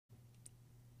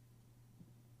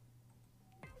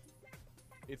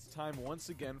It's time once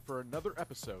again for another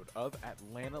episode of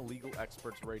Atlanta Legal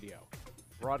Experts Radio,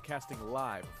 broadcasting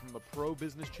live from the Pro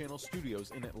Business Channel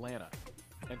studios in Atlanta.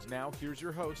 And now, here's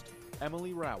your host,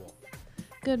 Emily Rowell.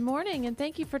 Good morning, and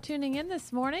thank you for tuning in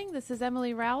this morning. This is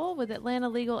Emily Rowell with Atlanta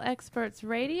Legal Experts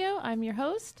Radio. I'm your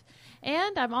host,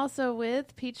 and I'm also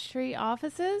with Peachtree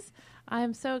Offices. I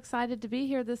am so excited to be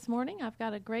here this morning. I've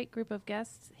got a great group of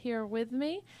guests here with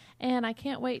me, and I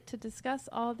can't wait to discuss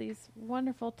all these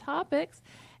wonderful topics.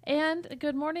 And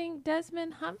good morning,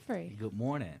 Desmond Humphrey. Good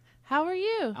morning. How are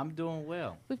you? I'm doing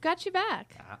well. We've got you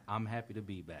back. I'm happy to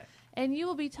be back. And you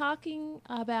will be talking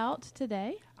about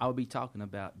today. I will be talking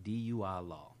about DUI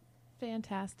law.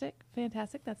 Fantastic.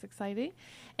 That's exciting.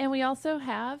 And we also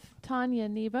have Tanya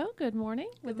Nebo. Good morning.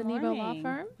 With the Nebo Law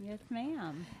Firm. Yes,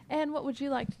 ma'am. And what would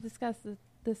you like to discuss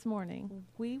this morning?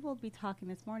 We will be talking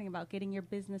this morning about getting your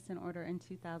business in order in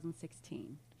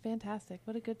 2016. Fantastic.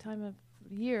 What a good time of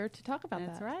year to talk about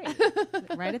That's that.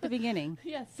 right. Right at the beginning.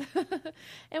 Yes.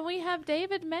 And we have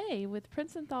David May with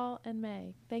Princenthal and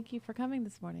May. Thank you for coming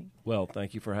this morning. Well,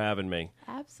 thank you for having me.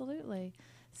 Absolutely.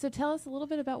 So tell us a little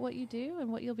bit about what you do and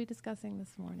what you'll be discussing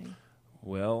this morning.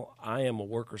 Well, I am a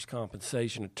workers'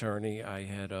 compensation attorney. I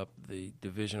head up the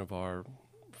division of our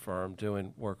firm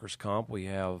doing workers' comp. We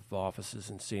have offices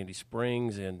in Sandy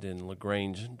Springs and in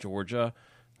LaGrange, Georgia,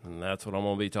 and that's what I'm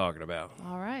going to be talking about.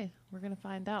 All right. We're going to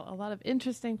find out a lot of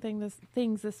interesting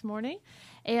things this morning.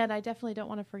 And I definitely don't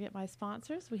want to forget my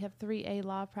sponsors. We have 3A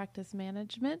Law Practice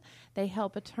Management. They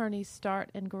help attorneys start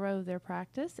and grow their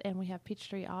practice. And we have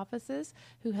Peachtree Offices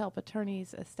who help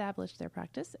attorneys establish their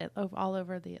practice all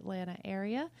over the Atlanta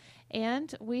area.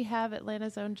 And we have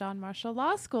Atlanta's own John Marshall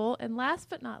Law School. And last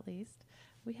but not least,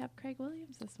 we have Craig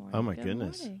Williams this morning. Oh, my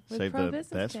goodness. Save the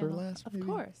best for last, maybe? Of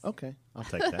course. Okay, I'll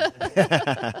take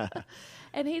that.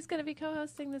 And he's going to be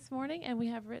co-hosting this morning. And we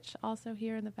have Rich also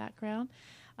here in the background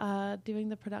doing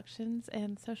the productions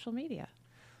and social media.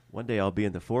 One day I'll be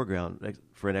in the foreground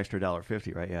for an extra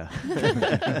 $1.50, right?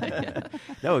 Yeah.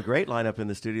 No, a great lineup in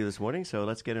the studio this morning, so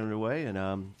let's get underway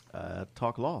and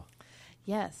talk law.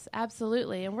 Yes,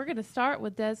 absolutely. And we're going to start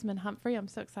with Desmond Humphrey. I'm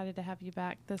so excited to have you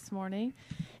back this morning.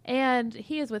 And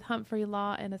he is with Humphrey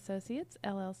Law and Associates,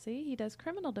 LLC. He does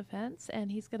criminal defense,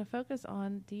 and he's going to focus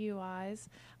on DUIs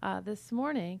this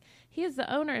morning. He is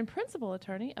the owner and principal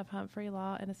attorney of Humphrey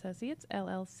Law and Associates,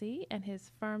 LLC, and his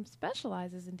firm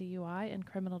specializes in DUI and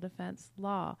criminal defense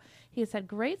law. He has had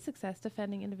great success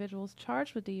defending individuals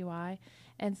charged with DUI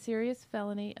and serious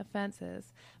felony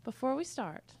offenses. Before we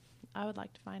start, I would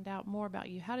like to find out more about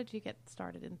you. How did you get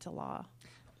started into law?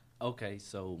 Okay,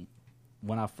 so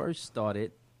when I first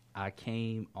started, I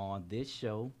came on this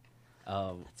show.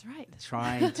 That's right.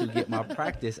 Trying to get my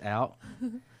practice out,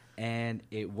 and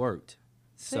it worked.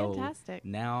 Fantastic. So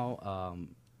now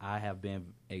I have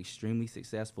been extremely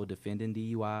successful defending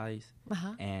DUIs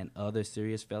and other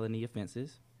serious felony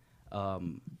offenses.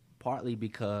 Partly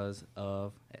because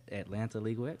of Atlanta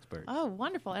Legal Experts. Oh,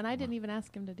 wonderful. And I didn't even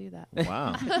ask him to do that.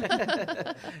 Wow.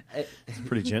 It's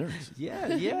pretty generous.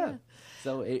 Yeah.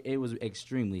 So it was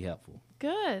extremely helpful.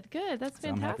 Good. That's fantastic.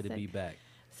 I'm happy to be back.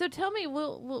 So tell me,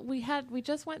 we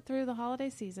just went through the holiday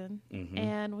season,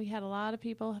 and we had a lot of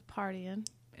people partying.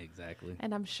 Exactly.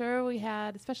 And I'm sure we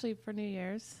had, especially for New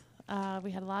Year's,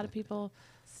 we had a lot of people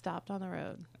stopped on the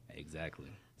road. Exactly.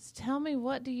 So tell me,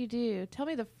 what do you do? Tell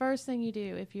me the first thing you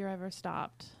do if you're ever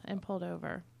stopped and pulled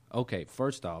over. Okay,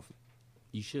 first off,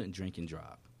 you shouldn't drink and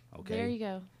drive. Okay. There you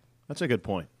go. That's a good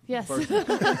point. Yes.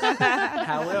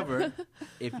 However,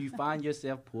 if you find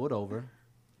yourself pulled over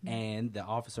and the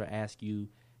officer asks you,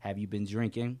 have you been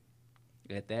drinking?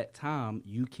 At that time,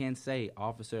 you can say,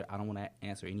 officer, I don't want to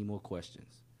answer any more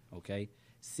questions. Okay?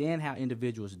 Seeing how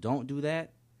individuals don't do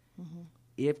that,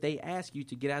 if they ask you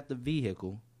to get out the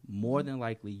vehicle, more than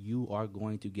likely you are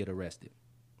going to get arrested.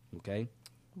 Okay?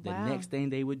 Wow. The next thing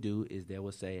they would do is they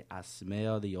would say, I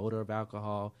smell the odor of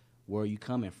alcohol. Where are you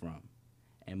coming from?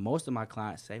 And most of my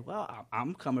clients say, well,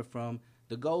 I'm coming from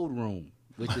the Gold Room,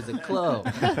 which is a club.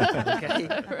 Okay?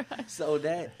 Right. So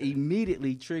that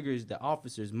immediately triggers the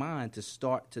officer's mind to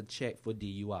start to check for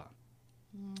DUI.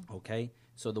 Okay?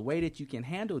 So the way that you can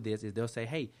handle this is they'll say,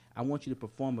 hey, I want you to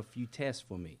perform a few tests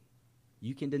for me.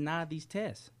 You can deny these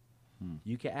tests.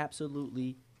 You can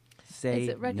absolutely say no. Is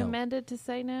it recommended to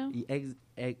say no?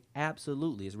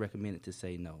 Absolutely, it's recommended to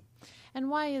say no. And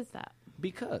why is that?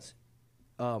 Because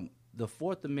the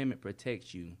Fourth Amendment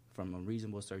protects you from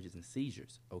unreasonable searches and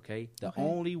seizures, okay? The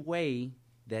only way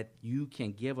that you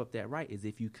can give up that right is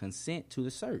if you consent to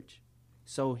the search.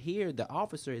 So here, the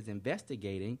officer is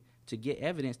investigating to get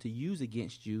evidence to use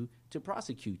against you to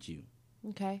prosecute you.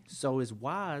 Okay. So it's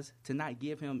wise to not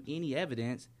give him any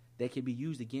evidence that can be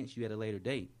used against you at a later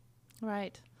date.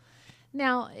 Right.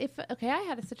 Now, I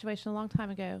had a situation a long time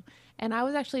ago, and I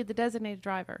was actually the designated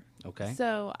driver. Okay.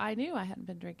 So I knew I hadn't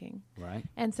been drinking. Right.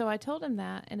 And so I told him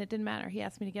that, and it didn't matter. He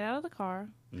asked me to get out of the car,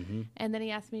 and then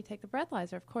he asked me to take the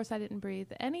breathalyzer. Of course, I didn't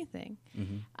breathe anything.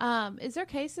 Is there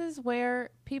cases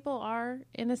where people are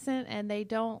innocent and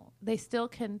they still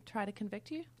can try to convict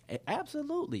you?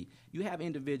 Absolutely. You have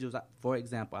individuals, for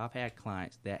example, I've had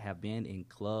clients that have been in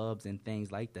clubs and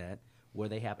things like that where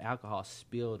they have alcohol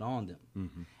spilled on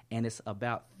them. And it's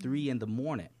about 3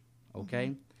 a.m,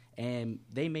 okay? And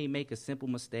they may make a simple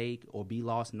mistake or be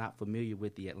lost, not familiar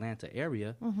with the Atlanta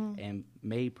area, and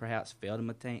may perhaps fail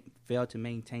to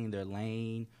maintain their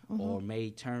lane, or may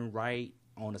turn right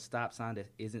on a stop sign that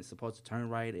isn't supposed to turn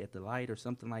right at the light or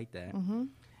something like that.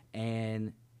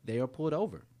 And they are pulled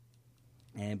over.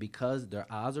 And because their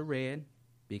eyes are red,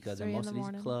 because in most of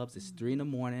these clubs, it's 3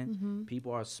 a.m,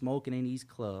 people are smoking in these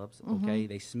clubs, okay?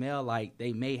 They smell like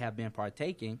they may have been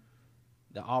partaking.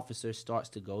 The officer starts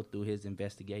to go through his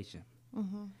investigation.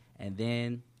 And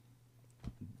then,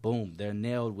 boom, they're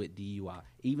nailed with DUI.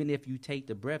 Even if you take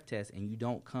the breath test and you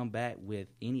don't come back with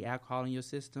any alcohol in your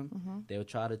system, they'll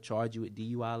try to charge you with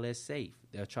DUI less safe.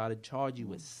 They'll try to charge you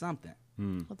with something.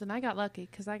 Well, then I got lucky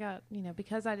because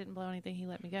because I didn't blow anything, he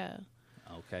let me go.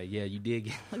 Okay, yeah, you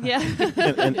did. Yeah.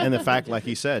 and the fact, like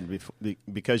he said,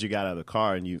 because you got out of the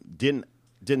car and you didn't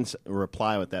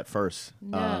reply with that first.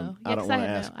 No. I don't want to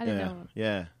ask. I didn't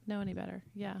know any better.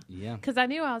 Yeah. Yeah. Because I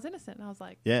knew I was innocent. And I was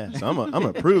like, yeah. So I'm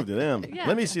gonna prove to them. Yeah.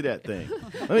 Let me see that thing.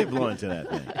 Let me blow into that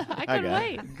thing. I couldn't got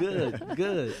wait. it.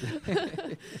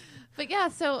 Good. But yeah,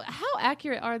 so how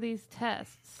accurate are these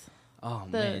tests? Oh,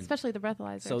 man. Especially the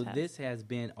breathalyzer So test. this has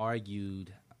been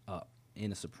argued in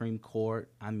the Supreme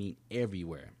Court,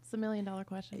 everywhere. It's $1 million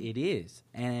question. It is.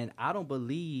 And I don't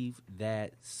believe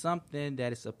that something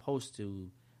that is supposed to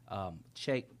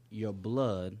check your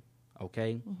blood,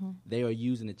 okay, they are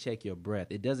using to check your breath.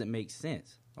 It doesn't make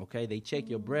sense, okay? They check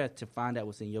your breath to find out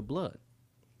what's in your blood,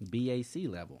 BAC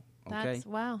level, okay?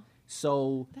 Wow.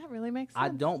 So That really makes sense. I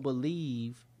don't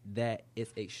believe that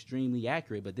it's extremely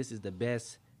accurate, but this is the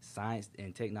best science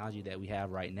and technology that we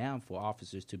have right now for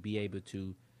officers to be able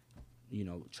to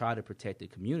try to protect the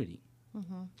community.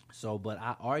 So, but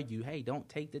I argue, hey, don't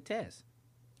take the test.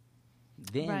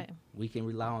 Then we can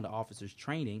rely on the officer's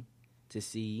training to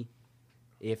see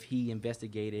if he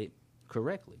investigated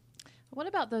correctly. What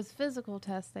about those physical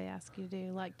tests they ask you to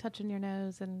do, like touching your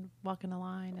nose and walking a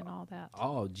line and all that?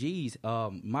 Oh, geez.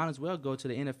 Might as well go to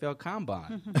the NFL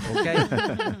Combine, okay?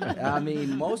 I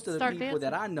mean, most of the people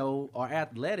that I know are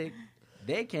athletic.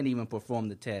 They can't even perform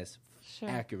the test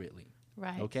accurately.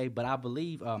 Right. Okay, but I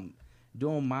believe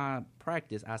during my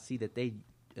practice, I see that they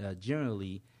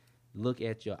generally look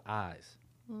at your eyes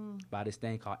by this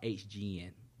thing called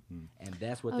HGN. And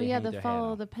that's what they hang their hat on.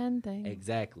 follow the pen thing.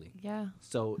 Exactly. Yeah.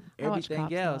 So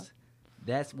everything else,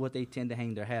 that's what they tend to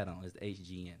hang their hat on is the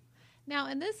HGN. Now,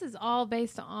 and this is all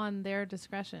based on their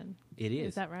discretion. It is.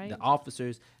 Is that right? The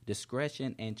officer's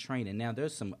discretion and training. Now,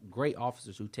 there's some great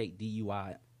officers who take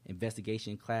DUI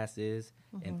investigation classes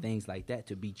and things like that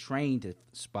to be trained to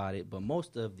spot it, but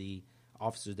most of the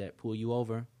officers that pull you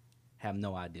over have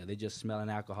no idea. They're just smelling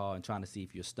alcohol and trying to see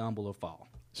if you stumble or fall.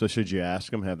 So should you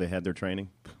ask them, have they had their training?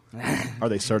 Are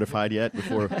they certified yet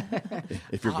before,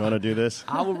 if you're going to do this?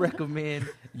 I would recommend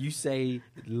you say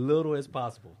little as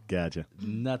possible. Gotcha.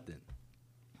 Nothing.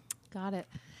 Got it.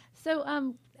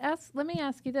 So let me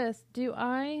ask you this. Do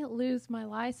I lose my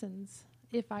license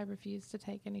if I refuse to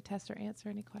take any tests or answer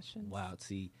any questions? Wow.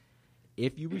 See,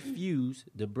 if you refuse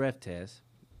the breath test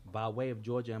by way of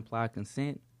Georgia implied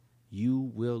consent,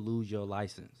 you will lose your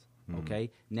license.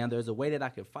 Okay? Now, there's a way that I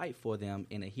could fight for them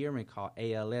in a hearing called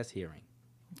ALS hearing,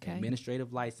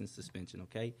 administrative license suspension,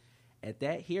 okay? At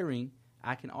that hearing,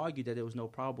 I can argue that there was no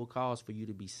probable cause for you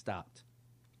to be stopped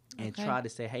and try to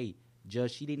say, hey,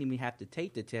 Judge, she didn't even have to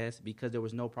take the test because there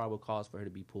was no probable cause for her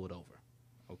to be pulled over,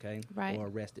 okay? Right. Or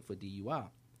arrested for DUI.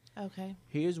 Okay.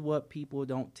 Here's what people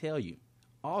don't tell you.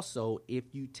 Also,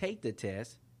 if you take the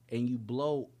test and you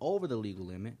blow over the legal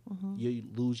limit, you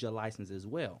lose your license as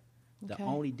well. The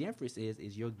only difference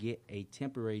is you'll get a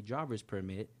temporary driver's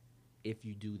permit if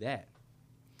you do that.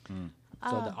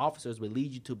 So the officers would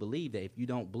lead you to believe that if you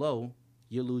don't blow,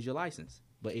 you'll lose your license.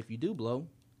 But if you do blow,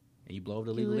 and you blow over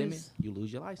the legal limit, you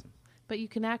lose your license. But you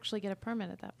can actually get a permit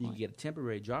at that You point. can get a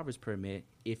temporary driver's permit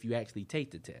if you actually take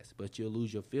the test, but you'll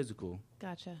lose your physical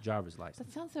Gotcha. driver's license.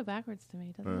 That sounds so backwards to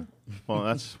me, doesn't Well,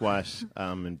 that's why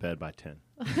I'm in bed by 10.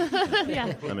 it?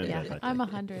 Yeah. I'm in bed by 10. I'm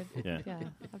 100. Yeah. Yeah.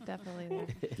 I'm definitely there.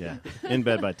 Yeah, in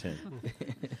bed by 10.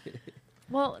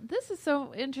 Well, this is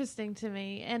so interesting to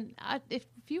me. And if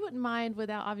you wouldn't mind,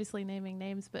 without obviously naming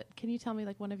names, but can you tell me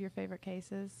like one of your favorite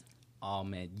cases? Oh,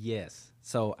 man, yes.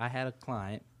 So I had a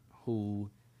client who,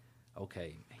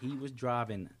 he was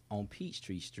driving on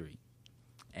Peachtree Street.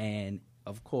 And,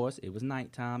 of course, it was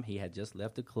nighttime. He had just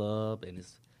left the club, and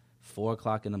it's 4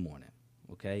 o'clock in the morning,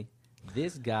 okay?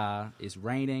 This guy, it's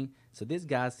raining, so this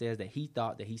guy says that he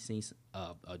thought that he seen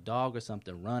a dog or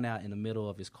something run out in the middle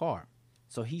of his car.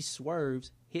 So he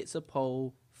swerves, hits a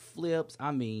pole, flips,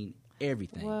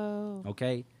 everything. Whoa.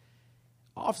 Okay?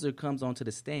 Officer comes onto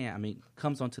the scene,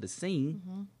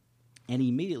 and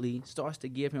immediately starts to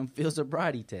give him field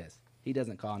sobriety test. He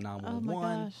doesn't call 911. Oh,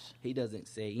 my gosh. He doesn't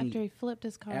say After he flipped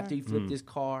his car. After he flipped his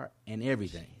car and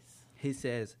everything. He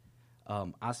says,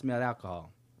 I smelled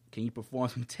alcohol. Can you perform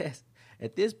some tests?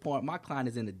 At this point, my client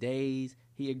is in a daze.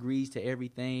 He agrees to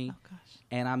everything. Oh, gosh.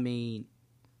 And,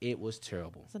 it was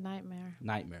terrible. It's a nightmare.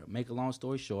 Make a long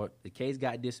story short, the case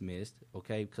got dismissed,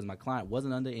 because my client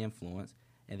wasn't under influence,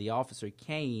 and the officer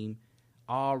came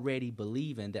already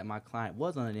believing that my client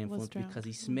was under influence because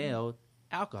he smelled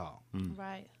alcohol.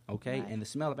 Right. Okay? Right. And the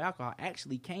smell of alcohol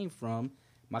actually came from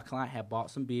my client had bought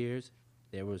some beers.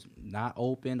 There was not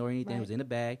opened or anything. It was in a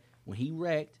bag. When he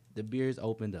wrecked, the beers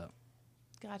opened up.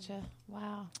 Gotcha.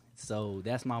 Wow. So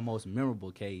that's my most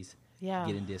memorable case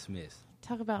getting dismissed.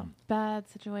 Talk about bad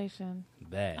situation.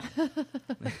 Bad.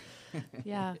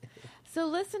 Yeah. So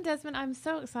listen, Desmond, I'm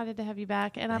so excited to have you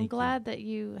back, and I'm Thank glad that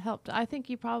you helped. I think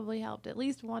you probably helped at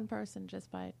least one person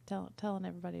just by telling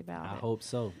everybody about it. I hope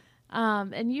so.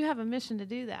 And you have a mission to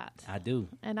do that. I do.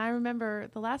 And I remember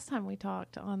the last time we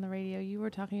talked on the radio, you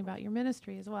were talking about your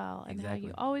ministry as well, and how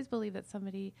you always believe that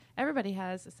everybody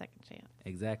has a second chance.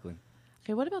 Exactly.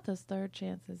 Okay, what about those third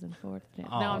chances and fourth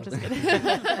chances? Oh. No, I'm just kidding.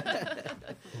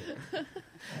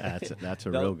 That's a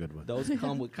real good one. Those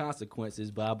come with consequences,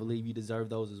 but I believe you deserve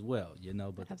those as well,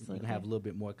 But Absolutely. you can have a little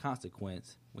bit more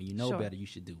consequence. When you know better, you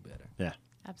should do better. Yeah.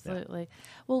 Absolutely.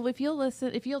 Well, if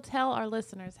you'll tell our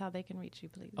listeners how they can reach you,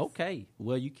 please. Okay.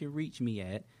 Well, you can reach me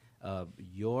at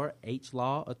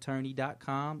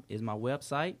yourhlaw.attorney.com is my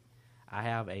website. I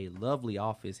have a lovely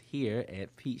office here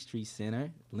at Peachtree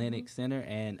Center, Lennox Center,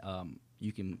 and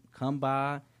you can come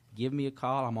by, give me a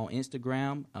call. I'm on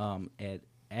Instagram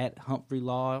at Humphrey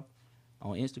Law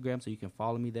on Instagram, so you can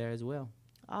follow me there as well.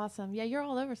 Awesome. Yeah, you're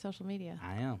all over social media.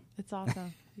 I am. It's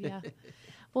awesome. Yeah.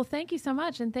 Well, thank you so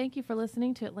much, and thank you for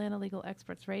listening to Atlanta Legal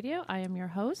Experts Radio. I am your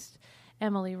host,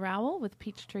 Emily Rowell with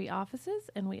Peachtree Offices,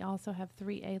 and we also have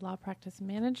 3A Law Practice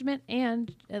Management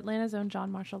and Atlanta's own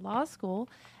John Marshall Law School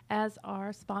as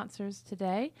our sponsors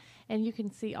today. And you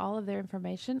can see all of their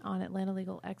information on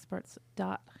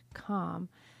atlantalegaleexperts.com.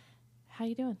 How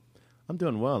you doing? I'm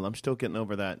doing well. I'm still getting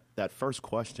over that first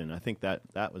question. I think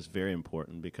that was very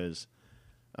important because,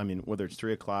 whether it's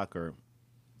 3 o'clock or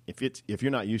if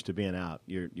you're not used to being out,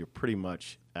 you're pretty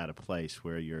much at a place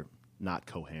where you're not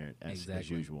coherent as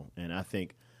usual. And I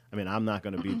think, I'm not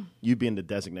going to be you being the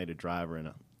designated driver,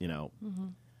 and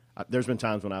there's been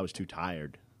times when I was too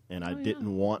tired and I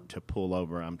didn't want to pull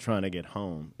over. I'm trying to get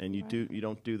home, and you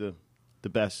don't do the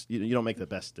best. You don't make the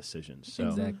best decisions.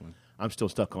 So I'm still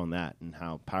stuck on that and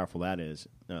how powerful that is,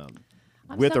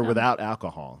 with or without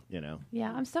alcohol.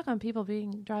 Yeah, I'm stuck on people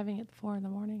driving at 4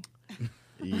 a.m.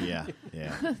 Yeah.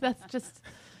 That's just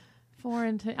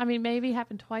foreign to. Maybe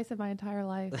happened twice in my entire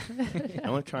life. The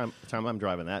only time I'm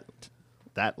driving that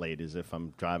late is if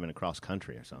I'm driving across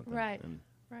country or something. Right.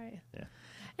 Yeah.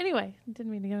 Anyway,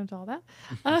 didn't mean to get into all that.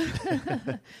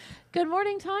 Good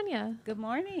morning, Tanya. Good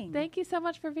morning. Thank you so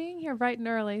much for being here bright and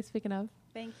early, speaking of.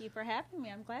 Thank you for having me.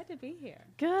 I'm glad to be here.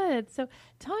 Good. So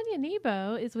Tanya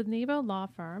Nebo is with Nebo Law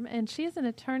Firm, and she is an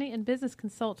attorney and business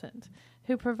consultant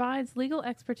who provides legal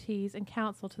expertise and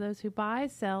counsel to those who buy,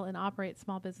 sell, and operate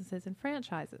small businesses and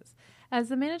franchises. As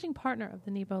the managing partner of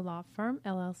the Nebo Law Firm,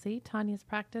 LLC, Tanya's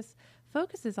practice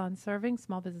focuses on serving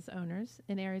small business owners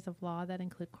in areas of law that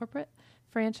include corporate,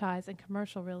 franchise, and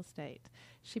commercial real estate.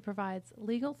 She provides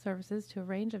legal services to a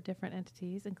range of different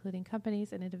entities, including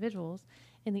companies and individuals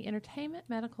in the entertainment,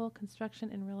 medical,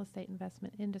 construction, and real estate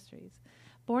investment industries.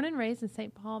 Born and raised in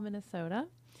St. Paul, Minnesota,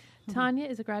 Tanya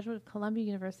is a graduate of Columbia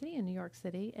University in New York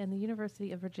City and the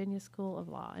University of Virginia School of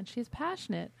Law, and she is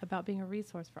passionate about being a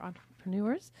resource for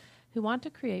entrepreneurs who want to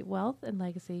create wealth and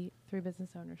legacy through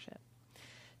business ownership.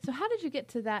 So how did you get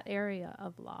to that area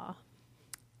of law?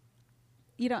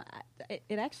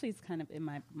 It actually is kind of in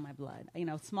my blood.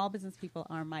 Small business people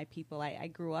are my people. I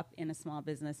grew up in a small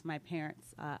business. My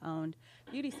parents owned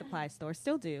beauty supply stores,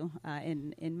 still do,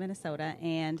 in Minnesota,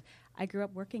 and I grew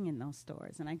up working in those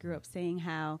stores, and I grew up seeing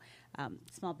how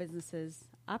small businesses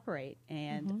operate,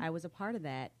 and I was a part of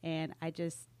that. And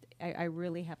I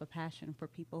really have a passion for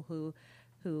people who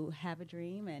have a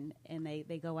dream and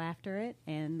they go after it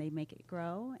and they make it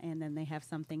grow, and then they have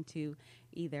something to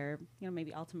either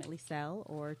maybe ultimately sell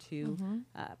or to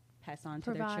pass on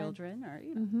to their children, or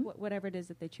whatever it is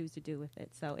that they choose to do with it.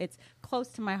 So it's close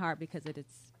to my heart because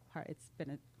it's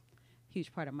been a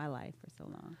huge part of my life for so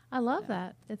long. I love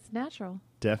that. It's natural.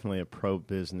 Definitely a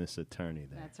pro-business attorney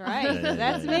there. That's right.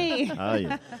 That's me. Oh,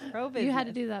 yeah. Pro-business. You had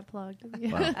to do that plug, didn't you?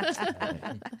 Wow.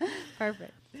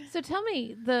 Perfect. So tell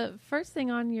me, the first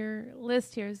thing on your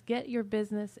list here is get your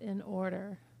business in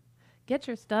order. Get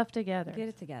your stuff together. Get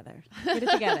it together. Get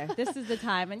it together. This is the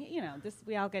time. And,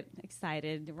 we all get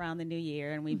excited around the new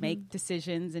year, and we make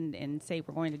decisions and say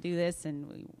we're going to do this and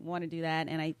we want to do that.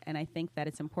 And I think that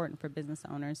it's important for business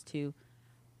owners to,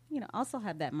 also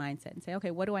have that mindset and say,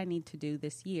 okay, what do I need to do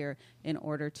this year in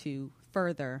order to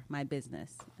further my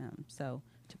business? So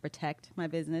to protect my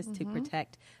business, to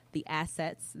protect the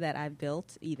assets that I've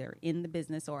built either in the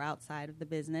business or outside of the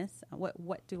business.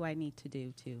 What do I need to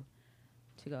do to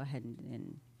go ahead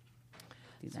and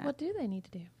do that? What do they need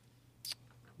to do?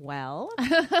 Well,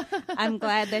 I'm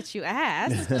glad that you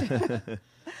asked.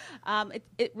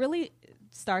 It really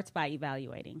starts by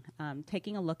evaluating,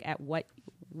 taking a look at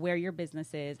where your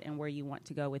business is and where you want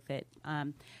to go with it.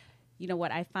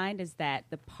 What I find is that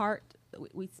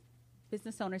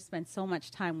business owners spend so much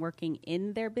time working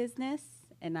in their business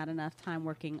and not enough time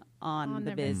working on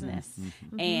the business.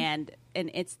 And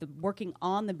it's the working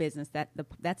on the business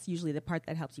that's usually the part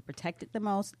that helps you protect it the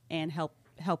most and help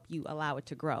you allow it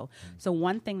to grow. So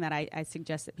one thing that I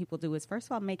suggest that people do is, first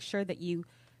of all, make sure that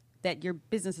your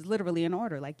business is literally in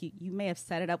order. Like you may have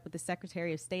set it up with the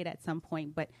Secretary of State at some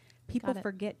point, but people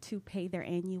forget to pay their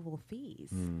annual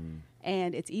fees.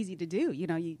 And it's easy to do. You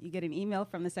get an email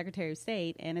from the Secretary of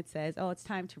State and it says, oh, it's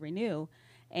time to renew.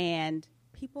 And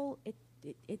people,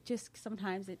 it just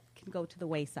sometimes it can go to the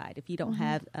wayside if you don't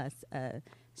have a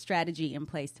strategy in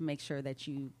place to make sure that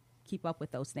you keep up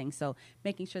with those things. So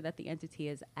making sure that the entity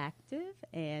is active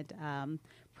and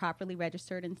properly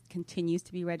registered and continues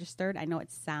to be registered. I know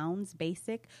it sounds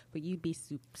basic, but you'd be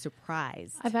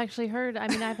surprised. I've actually heard,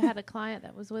 I've had a client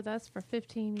that was with us for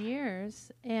 15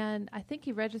 years, and I think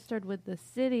he registered with the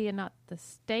city and not the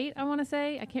state, I want to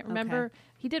say. I can't remember. Okay.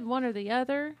 He did one or the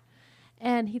other.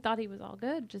 And he thought he was all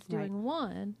good just doing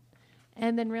one,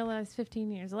 and then realized 15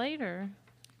 years later,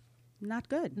 not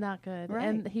good. Right.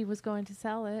 And he was going to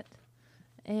sell it,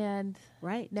 and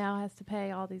now has to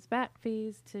pay all these back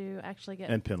fees to actually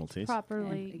get and penalties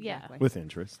properly, with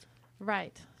interest,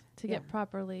 to get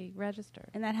properly registered.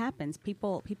 And that happens.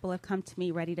 People have come to me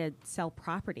ready to sell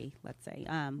property. Let's say,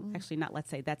 actually, not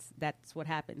let's say. That's what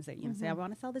happens. That say, I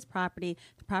want to sell this property.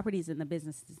 The property is in the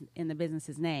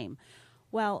business's name.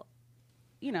 Well,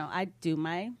 I do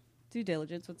my due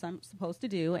diligence, what I'm supposed to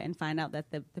do, and find out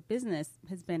that the business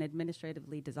has been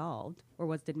administratively dissolved or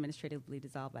was administratively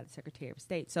dissolved by the Secretary of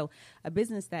State. So a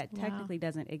business that technically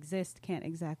doesn't exist can't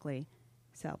exactly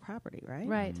sell property, right?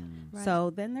 Right. So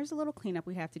then there's a little cleanup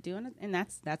we have to do, and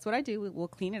that's what I do. We'll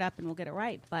clean it up and we'll get it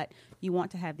right. But you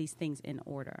want to have these things in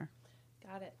order.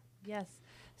 Got it. Yes.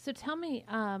 So tell me,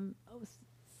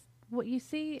 what you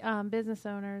see business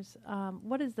owners,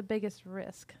 what is the biggest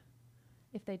risk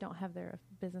if they don't have their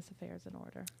business affairs in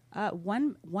order?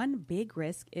 One big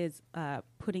risk is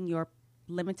putting your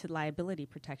limited liability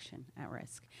protection at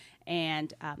risk.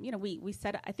 And, we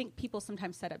set up, I think people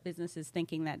sometimes set up businesses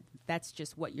thinking that that's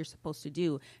just what you're supposed to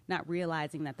do, not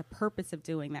realizing that the purpose of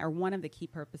doing that, or one of the key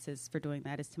purposes for doing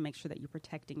that, is to make sure that you're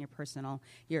protecting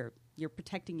you're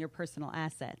protecting your personal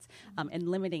assets, and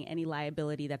limiting any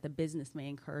liability that the business may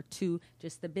incur to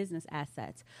just the business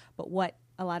assets. But what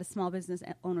a lot of small business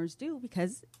owners do,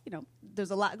 because,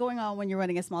 there's a lot going on when you're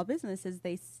running a small business, is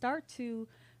they start to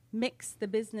mix the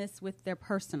business with their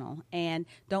personal and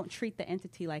don't treat the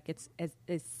entity like it's as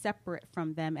separate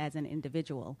from them as an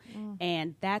individual.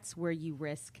 And that's where you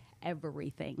risk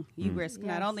everything. You risk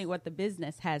not only what the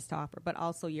business has to offer, but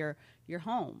also your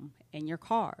home and your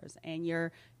cars and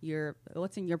your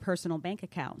what's in your personal bank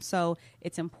account. So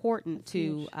it's important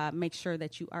to make sure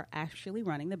that you are actually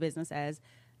running the business as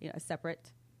a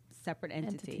separate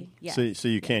entity. Yeah. So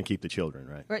you can't keep the children,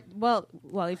 right? Well,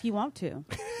 if you want to.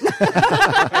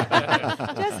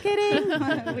 Just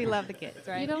kidding. We love the kids,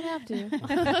 right? You don't have to,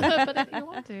 but if you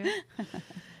want to.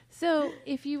 So,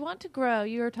 if you want to grow,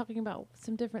 you were talking about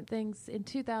some different things in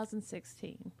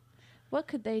 2016. What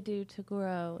could they do to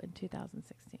grow in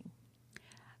 2016?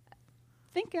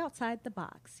 Think outside the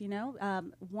box.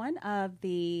 One of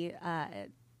the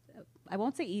I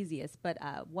won't say easiest, but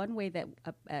one way that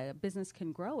a business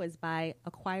can grow is by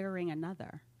acquiring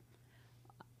another.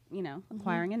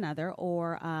 Acquiring another,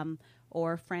 or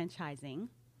franchising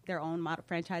their own model,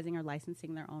 franchising or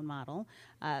licensing their own model.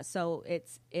 So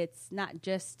it's not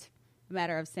just a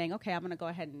matter of saying, okay, I'm going to go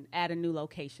ahead and add a new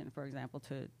location, for example,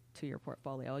 to your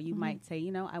portfolio. You might say,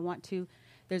 I want to.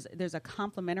 There's a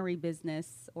complementary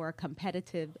business or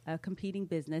a competing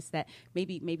business that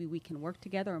maybe we can work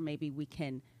together, or maybe we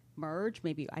can merge.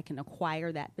 Maybe I can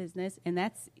acquire that business, and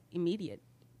that's immediate.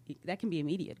 That can be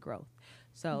immediate growth.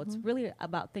 So it's really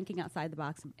about thinking outside the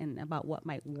box and about what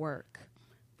might work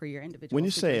for your individual. When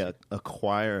you situation. say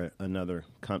acquire another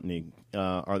company,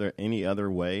 are there any other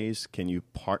ways? Can you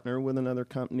partner with another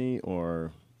company,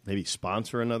 or maybe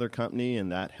sponsor another company,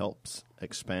 and that helps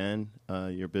expand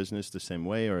your business the same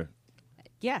way? Or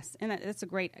yes, and that's a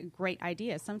great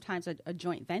idea. Sometimes a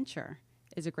joint venture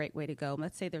is a great way to go.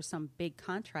 Let's say there's some big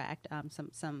contract,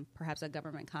 some perhaps a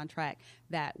government contract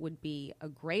that would be a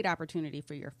great opportunity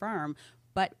for your firm,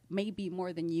 but maybe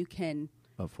more than you can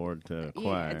afford to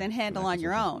acquire, then handle on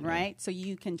your own, yeah. right? So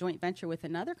you can joint venture with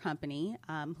another company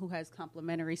who has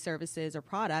complementary services or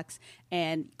products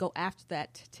and go after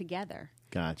that together.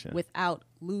 Gotcha. Without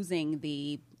losing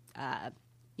the,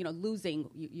 losing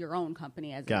your own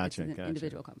company as an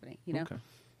individual company. Okay.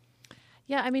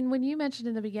 Yeah, I mean, when you mentioned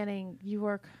in the beginning, you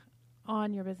work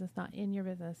on your business, not in your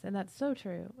business, and that's so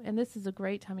true. And this is a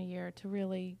great time of year to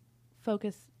really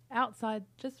focus outside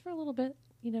just for a little bit,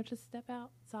 just step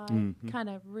outside, kind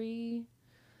of arrange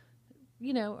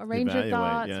your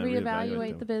thoughts,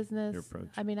 reevaluate the business. your approach.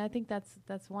 I mean, I think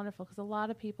that's wonderful, because a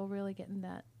lot of people really get in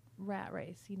that rat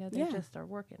race. They just are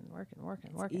working.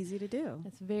 It's easy to do.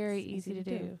 It's very easy to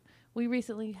do. We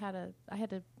recently I had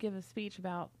to give a speech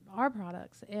about our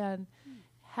products, and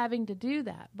having to do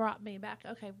that brought me back.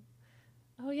 Okay,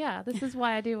 oh yeah, this is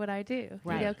why I do what I do.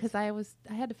 Right. Because I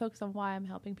had to focus on why I'm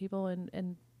helping people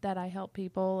and that I help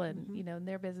people and in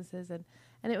their businesses, and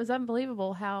it was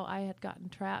unbelievable how I had gotten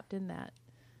trapped in that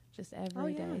just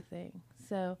everyday thing.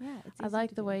 So I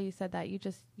like the way you said that.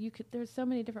 You could. There's so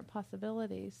many different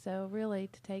possibilities. So really,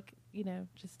 to take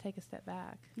just take a step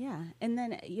back. Yeah, and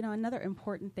then another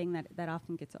important thing that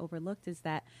often gets overlooked is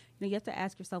that you have to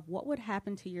ask yourself, what would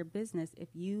happen to your business if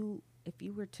you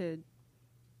were to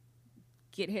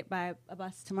get hit by a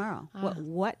bus tomorrow?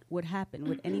 What would happen?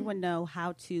 Would anyone know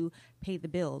how to pay the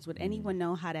bills? Would anyone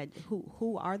know how to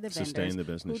who are the vendors? Sustain the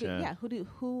business.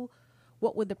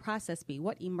 What would the process be?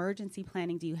 What emergency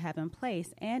planning do you have in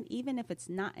place? And even if it's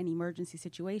not an emergency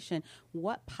situation,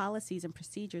 what policies and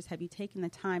procedures have you taken the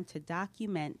time to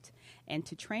document and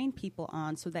to train people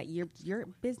on so that your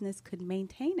business could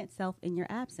maintain itself in your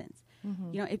absence?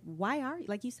 Why are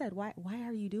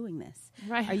you doing this?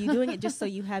 Right. Are you doing it just so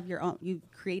you have your own? You've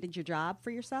created your job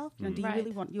for yourself. Do you really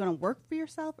want to work for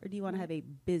yourself, or do you want to have a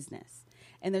business?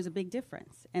 And there's a big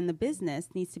difference. And the business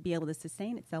needs to be able to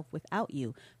sustain itself without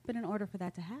you. But in order for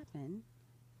that to happen,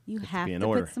 you have to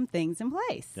put some things in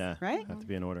place. Yeah, right. Have to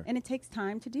be in order. And it takes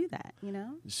time to do that.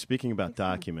 Speaking about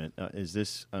document, is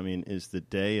the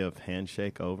day of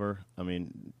handshake over? I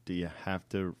mean, do you have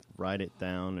to write it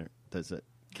down, or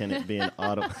can it be an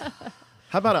auto?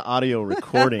 How about an audio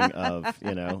recording of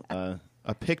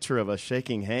a picture of us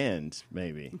shaking hands,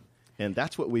 maybe? And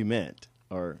that's what we meant,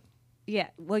 or. Yeah,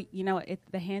 well,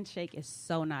 the handshake is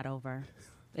so not over.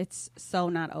 It's so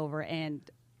not over, and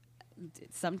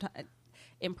sometimes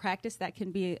in practice that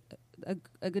can be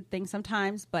a good thing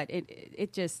sometimes, but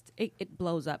it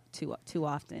blows up too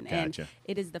often. Gotcha. And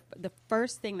it is the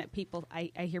first thing that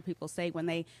I hear people say when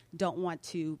they don't want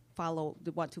to follow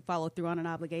through on an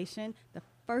obligation. The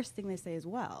first thing they say is,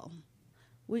 "Well,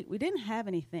 we didn't have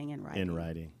anything in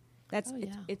writing." That's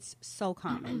it's so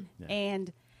common. Yeah.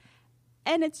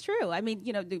 And it's true. I mean,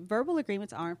 the verbal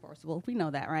agreements are enforceable. We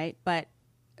know that, right? But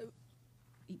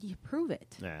you prove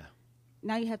it. Yeah.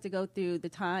 Now you have to go through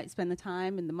spend the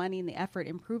time and the money and the effort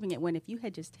in proving it, when if you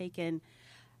had just taken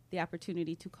the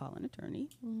opportunity to call an attorney,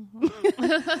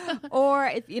 or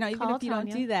if even if you don't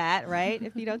do that, right?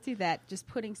 If you don't do that, just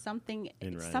putting something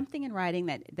in writing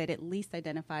that at least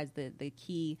identifies the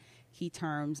key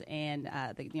terms and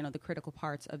the critical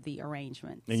parts of the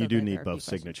arrangement. And you do need both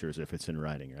signatures if it's in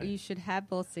writing, right? You should have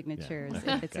both signatures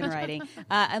if it's in writing,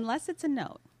 unless it's a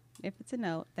note. If it's a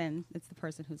note, then it's the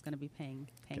person who's going to be paying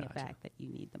it back that you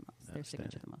need the most, their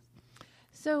signature the most.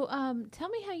 So tell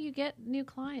me how you get new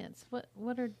clients.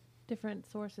 What are different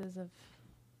sources of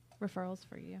referrals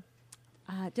for you?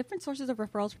 Different sources of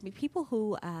referrals for me. People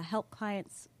who help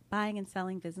clients buying and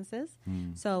selling businesses.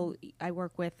 So I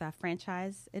work with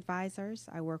franchise advisors.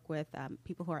 I work with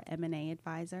people who are M&A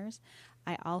advisors.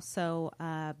 I also,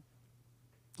 I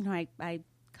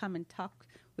come and talk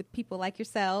with people like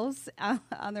yourselves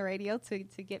on the radio to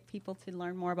get people to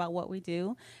learn more about what we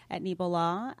do at Nebo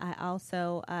Law. I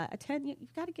also attend.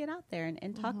 You've got to get out there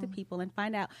and talk to people and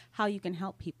find out how you can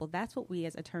help people. That's what we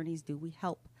as attorneys do. We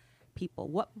help people.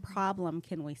 What problem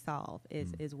can we solve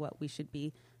is what we should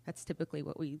be. That's typically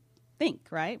what we think,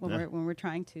 right? When we're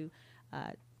trying to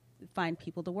find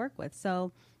people to work with.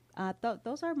 So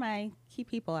those are my key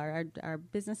people: our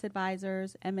business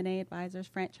advisors, M&A advisors,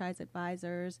 franchise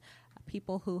advisors,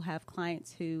 people who have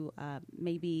clients who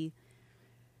maybe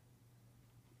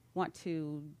want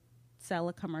to sell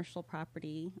a commercial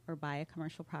property or buy a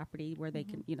commercial property where they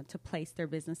can, to place their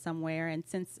business somewhere. And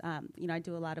since, I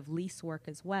do a lot of lease work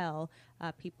as well,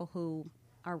 people who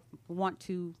want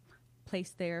to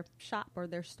place their shop or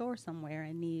their store somewhere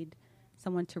and need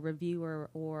someone to review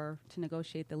or to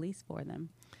negotiate the lease for them.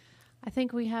 I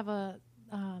think we have a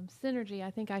synergy.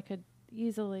 I think I could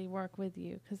easily work with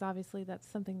you because obviously that's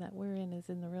something that we're in is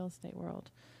in the real estate world,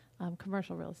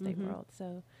 commercial real estate world.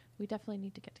 So we definitely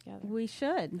need to get together. We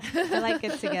should. I like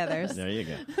get-togethers. There you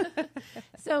go.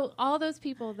 So all those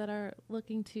people that are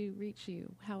looking to reach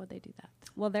you, how would they do that?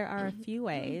 Well, there are a few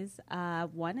ways.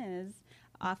 One is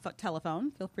off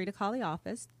telephone. Feel free to call the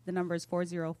office. The number is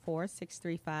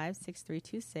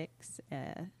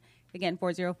 404-635-6326. Again,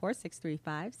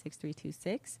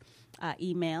 404-635-6326.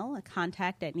 Email,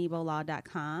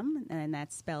 contact@nebolaw.com, and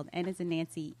that's spelled N as in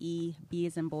Nancy, E, B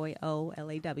as in boy, O,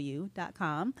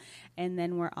 LAW.com. And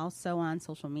then we're also on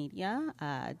social media.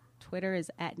 Twitter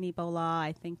is @NeboLaw.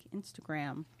 I think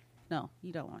Instagram. No,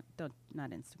 you don't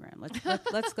not Instagram.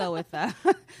 Let's go with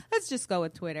let's just go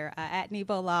with Twitter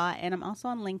 @NeboLaw, and I'm also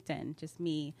on LinkedIn. Just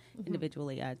me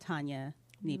individually, Tanya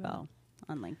Nebo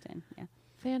on LinkedIn. Yeah.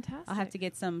 Fantastic. I'll have to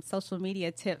get some social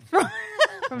media tips from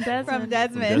Desmond. From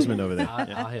Desmond. Desmond over there.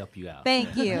 I'll help you out.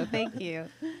 Thank you. Thank you.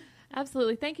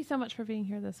 Absolutely. Thank you so much for being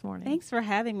here this morning. Thanks for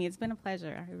having me. It's been a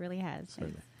pleasure. It really has.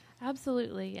 Certainly.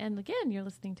 Absolutely. And again, you're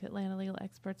listening to Atlanta Legal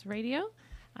Experts Radio.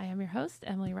 I am your host,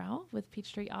 Emily Rowell with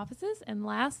Peachtree Offices. And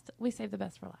last, we save the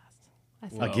best for last.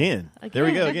 Again. There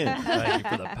we go again. Thank you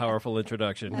for the powerful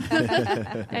introduction.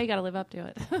 Now you got to live up to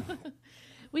it.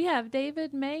 We have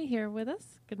David May here with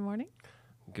us. Good morning.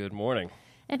 Good morning.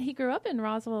 And he grew up in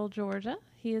Roswell, Georgia.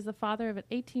 He is the father of an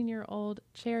 18-year-old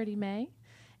Charity May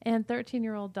and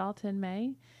 13-year-old Dalton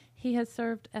May. He has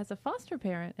served as a foster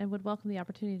parent and would welcome the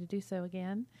opportunity to do so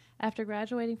again. After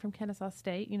graduating from Kennesaw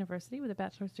State University with a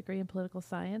bachelor's degree in political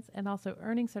science and also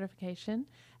earning certification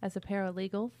as a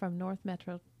paralegal from North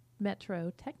Metro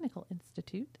Technical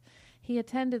Institute, he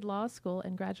attended law school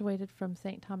and graduated from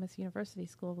St. Thomas University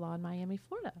School of Law in Miami,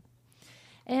 Florida.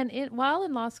 And while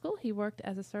in law school, he worked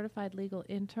as a certified legal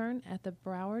intern at the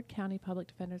Broward County Public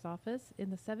Defender's Office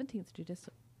in the 17th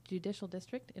Judicial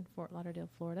District in Fort Lauderdale,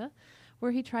 Florida,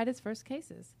 where he tried his first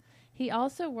cases. He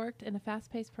also worked in a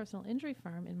fast-paced personal injury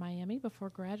firm in Miami before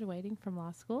graduating from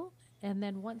law school. And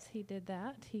then once he did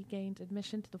that, he gained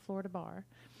admission to the Florida bar.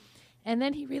 And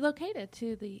then he relocated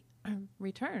to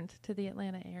returned to the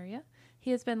Atlanta area. He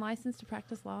has been licensed to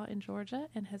practice law in Georgia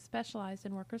and has specialized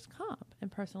in workers' comp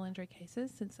and personal injury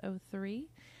cases since 2003.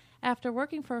 After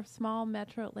working for a small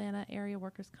metro Atlanta area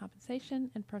workers' compensation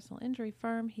and personal injury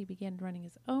firm, he began running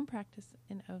his own practice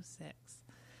in 2006.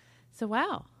 So,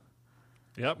 wow.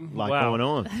 Yep. Going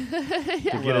on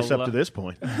to get us up to this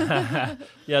point.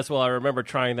 Yes, well, I remember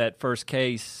trying that first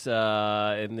case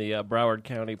in the Broward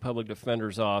County Public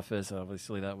Defender's Office.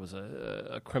 Obviously, that was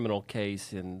a criminal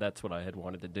case, and that's what I had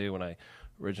wanted to do when I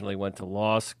originally went to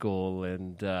law school.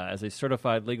 And as a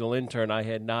certified legal intern, I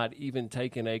had not even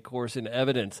taken a course in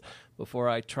evidence before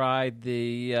I tried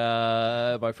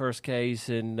my first case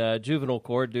in juvenile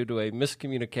court due to a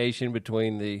miscommunication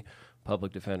between the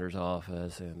Public Defender's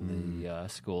Office and the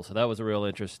school. So that was a real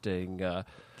interesting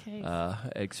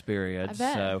experience.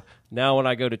 So now when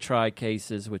I go to try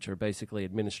cases, which are basically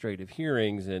administrative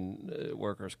hearings in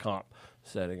workers' comp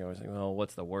setting, I was thinking, well,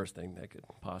 what's the worst thing that could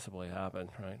possibly happen,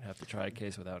 right? Have to try a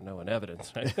case without knowing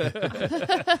evidence, right?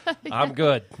 I'm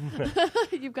good.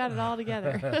 You've got it all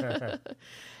together.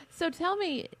 So tell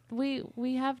me,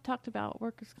 we have talked about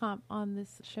workers' comp on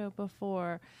this show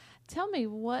before. Tell me,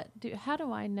 how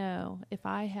do I know if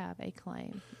I have a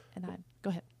claim? Go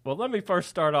ahead. Well, let me first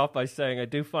start off by saying I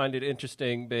do find it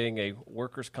interesting being a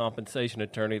workers' compensation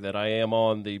attorney that I am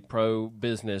on the Pro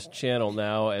Business channel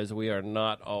now, as we are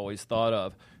not always thought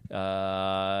of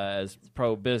as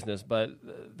pro-business. But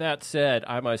that said,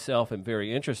 I myself am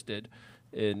very interested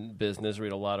in business,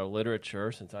 read a lot of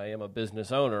literature since I am a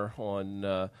business owner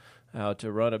on how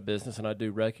to run a business, and I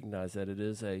do recognize that it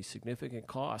is a significant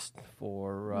cost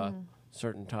for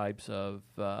certain types of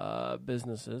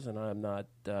businesses, and I'm not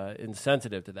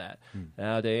insensitive to that.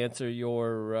 Now, to answer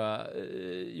your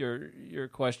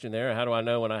question there, how do I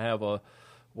know when I have a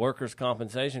workers'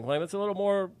 compensation claim? It's a little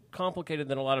more complicated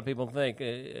than a lot of people think.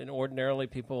 And ordinarily,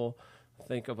 people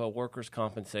think of a workers'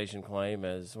 compensation claim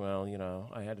as, well,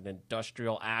 I had an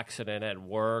industrial accident at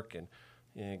work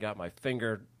and got my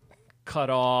finger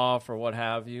cut off or what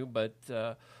have you, but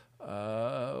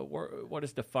what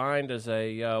is defined as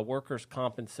a workers'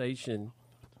 compensation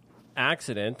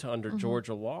accident under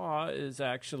Georgia law is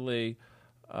actually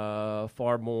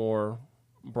far more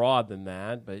broad than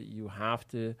that, but you have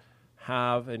to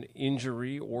have an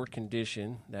injury or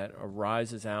condition that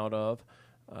arises out of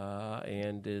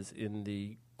and is in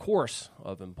the course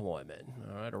of employment.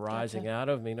 All right, arising out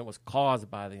of, it was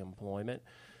caused by the employment.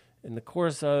 In the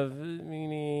course of,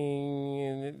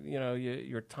 meaning,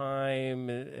 your time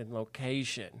and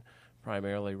location,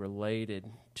 primarily related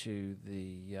to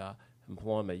the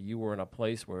employment. You were in a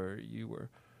place where you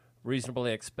were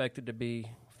reasonably expected to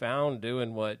be found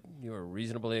doing what you were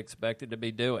reasonably expected to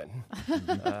be doing.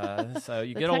 So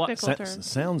you get a lot.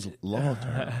 Sounds law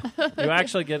term. You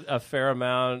actually get a fair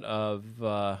amount of,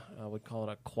 I would call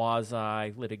it a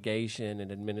quasi litigation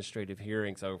and administrative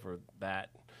hearings over that.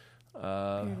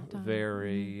 That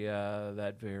very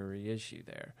issue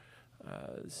there.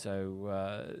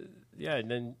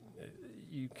 And then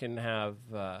you can have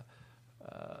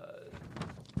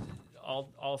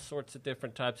all sorts of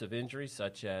different types of injuries,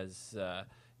 such as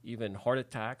even heart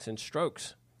attacks and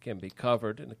strokes can be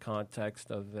covered in the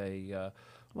context of a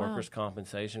workers'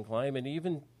 compensation claim, and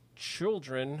even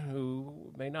children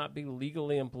who may not be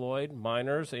legally employed,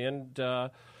 minors, and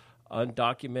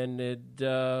undocumented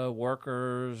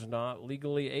workers not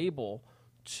legally able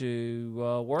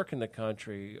to work in the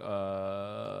country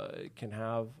can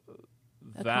have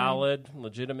valid,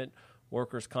 legitimate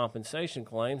workers' compensation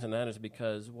claims, and that is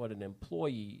because what an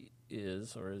employee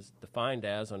is, or is defined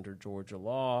as under Georgia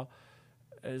law,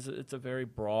 it's a very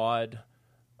broad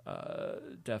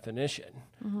definition.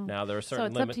 Now, there are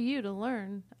certain So it's up to you to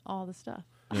learn all the stuff.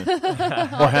 Or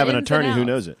have an attorney who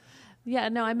knows it. Yeah,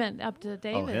 no, I meant up to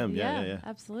David. Oh, him, yeah.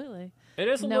 Absolutely. It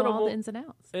is know all the ins and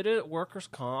outs. It is, workers'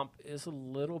 comp is a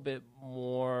little bit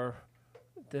more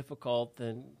difficult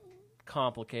and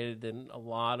complicated than a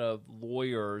lot of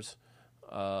lawyers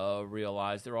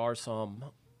realize. There are some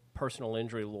personal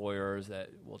injury lawyers that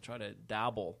will try to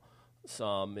dabble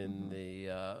some in the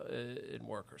in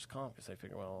workers' comp because they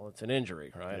figure, well, it's an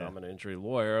injury, right? Yeah. I'm an injury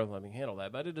lawyer. Let me handle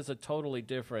that. But it is a totally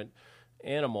different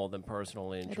animal than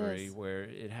personal injury, where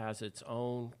it has its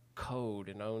own code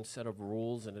and own set of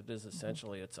rules, and it is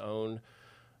essentially its own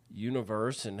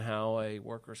universe, and how a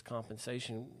workers'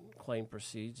 compensation claim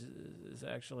proceeds is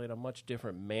actually in a much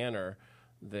different manner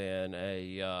than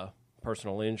a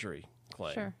personal injury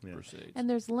claim proceeds. And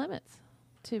there's limits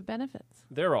to benefits.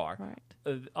 There are. Right.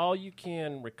 All you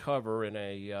can recover in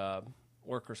a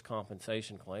workers'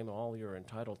 compensation claim, all you're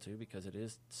entitled to, because it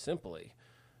is simply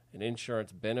an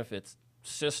insurance benefits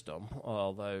system,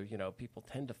 although people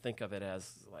tend to think of it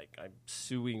as like I'm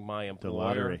suing my employer. The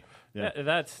lottery. Yeah.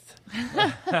 That's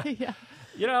Yeah.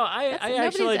 I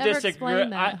actually ever disagree.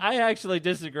 explained that. I actually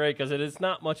disagree because it is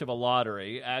not much of a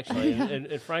lottery, actually.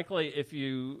 and frankly, if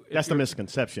that's the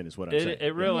misconception, is what I'm saying.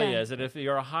 It really is. And if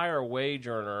you're a higher wage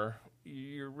earner,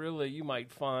 you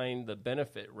might find the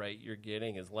benefit rate you're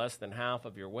getting is less than half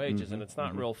of your wages, and it's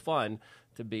not real fun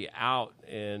to be out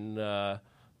in on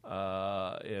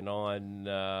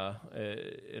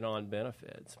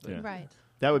benefits. But Right.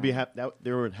 That would be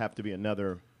there would have to be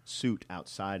another suit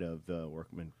outside of the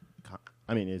workman.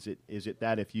 Is it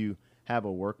that if you have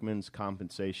a workman's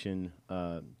compensation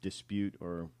dispute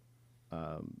or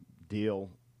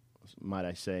deal, might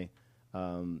I say,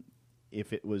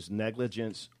 if it was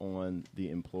negligence on the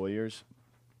employer's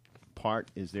part,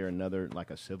 is there another,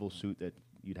 like a civil suit that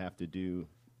you'd have to do,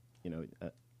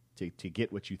 to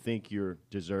get what you think you're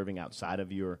deserving outside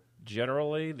of your...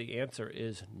 Generally, the answer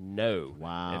is no.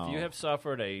 Wow. If you have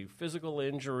suffered a physical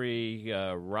injury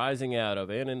rising out of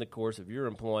and in the course of your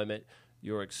employment,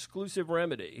 your exclusive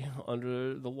remedy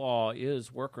under the law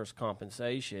is workers'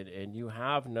 compensation, and you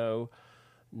have no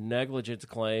negligence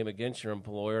claim against your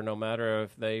employer, no matter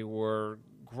if they were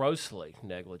grossly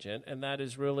negligent. And that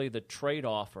is really the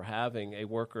trade-off for having a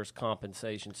workers'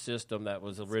 compensation system that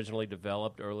was originally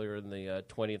developed earlier in the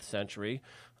 20th century.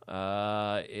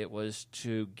 It was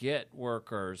to get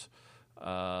workers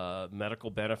medical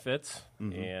benefits,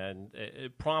 and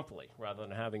promptly, rather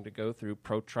than having to go through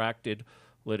protracted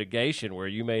litigation where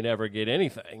you may never get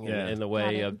anything in the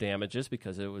way of damages,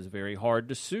 because it was very hard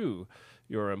to sue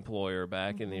your employer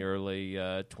back in the early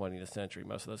 20th century.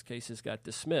 Most of those cases got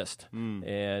dismissed.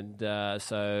 And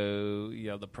so,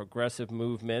 the progressive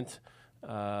movement,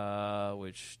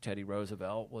 which Teddy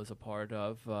Roosevelt was a part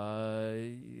of,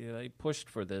 they pushed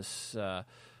for this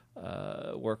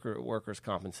workers'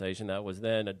 compensation that was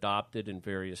then adopted in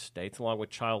various states, along with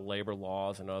child labor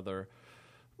laws and other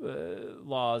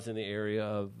laws in the area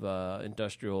of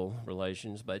industrial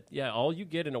relations. But, all you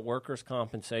get in a workers'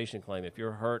 compensation claim, if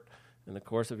you're hurt in the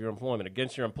course of your employment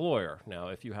against your employer. Now,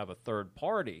 if you have a third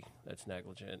party that's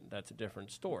negligent, that's a different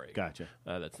story. Gotcha.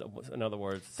 That's, in other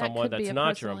words, someone that's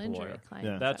not your employer.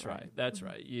 Claim. That's right. That's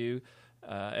right. You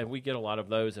and we get a lot of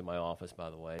those in my office, by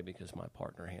the way, because my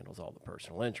partner handles all the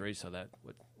personal injury, so that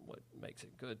what makes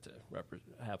it good to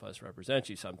have us represent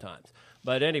you sometimes.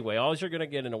 But anyway, all you're going to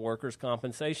get in a workers'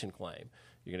 compensation claim,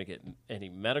 you're going to get any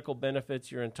medical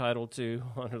benefits you're entitled to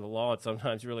under the law, and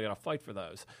sometimes you really got to fight for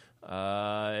those.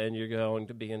 And you're going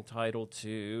to be entitled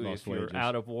to, Lost if you're wages.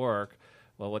 out of work,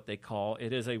 what they call,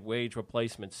 it is a wage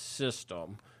replacement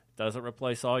system. It doesn't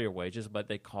replace all your wages, but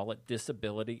they call it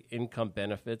disability income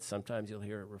benefits. Sometimes you'll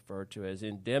hear it referred to as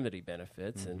indemnity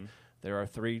benefits, and there are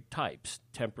three types: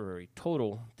 temporary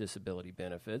total disability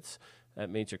benefits.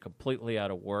 That means you're completely out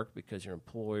of work because your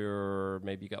employer,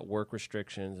 maybe you got work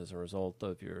restrictions as a result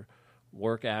of your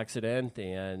work accident,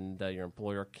 and your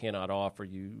employer cannot offer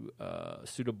you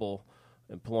suitable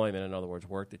employment, in other words,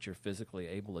 work that you're physically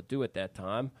able to do at that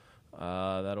time.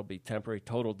 That'll be temporary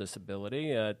total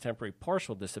disability. Temporary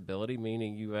partial disability,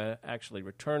 meaning you actually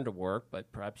return to work,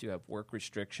 but perhaps you have work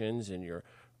restrictions and you're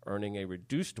earning a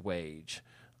reduced wage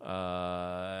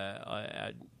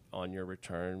on your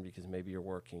return because maybe you're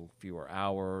working fewer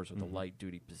hours, or the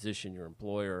light-duty position your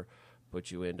employer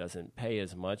puts you in doesn't pay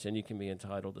as much, and you can be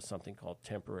entitled to something called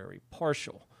temporary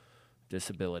partial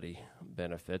disability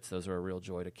benefits. Those are a real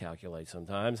joy to calculate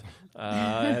sometimes.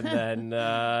 And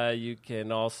then you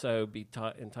can also be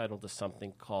entitled to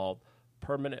something called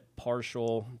permanent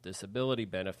partial disability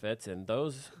benefits, and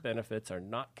those benefits are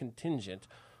not contingent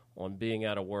on being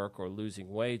out of work or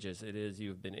losing wages. It is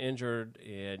you've been injured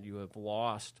and you have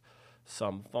lost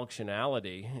some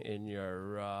functionality in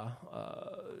your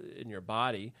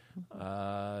body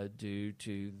due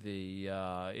to the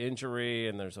injury,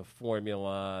 and there's a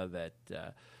formula that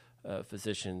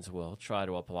physicians will try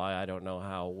to apply. I don't know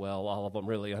how well all of them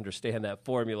really understand that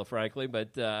formula, frankly,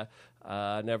 but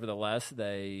nevertheless,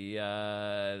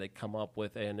 they come up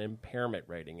with an impairment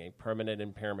rating, a permanent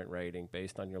impairment rating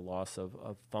based on your loss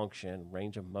of function,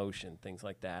 range of motion, things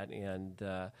like that, and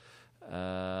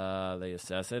they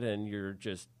assess it, and you're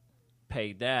just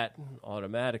paid that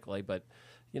automatically. But,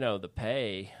 the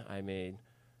pay, in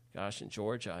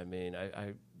Georgia,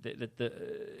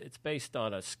 it's based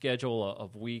on a schedule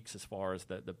of weeks as far as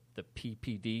the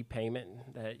PPD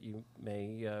payment that you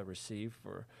may receive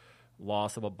for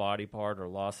loss of a body part or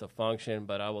loss of function.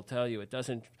 But I will tell you,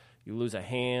 you lose a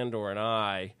hand or an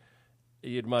eye,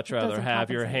 you'd much rather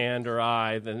have your hand or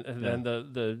eye than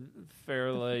the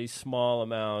fairly small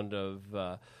amount of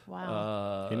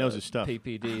he knows his stuff.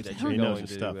 PPD that you're going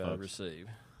to receive.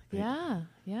 Yeah.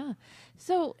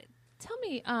 So tell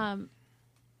me,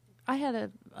 I had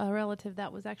a relative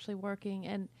that was actually working,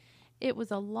 and it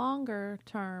was a longer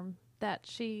term that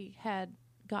she had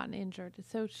gotten injured.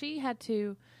 So she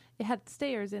it had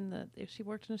stairs she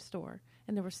worked in a store,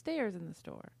 and there were stairs in the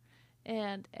store.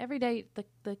 And every day,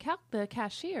 the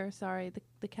cashier,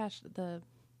 the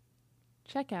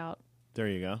checkout. There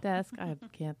you go. Desk, I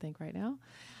can't think right now,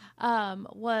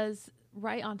 was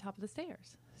right on top of the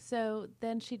stairs. So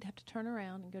then she'd have to turn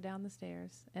around and go down the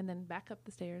stairs and then back up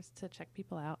the stairs to check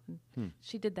people out. And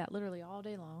she did that literally all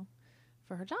day long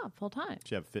for her job, full time.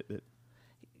 She have Fitbit?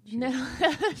 No,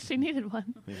 she needed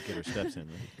one. Maybe get her steps in.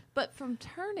 Right? But from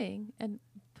turning and,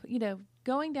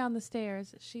 going down the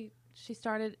stairs, she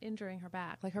started injuring her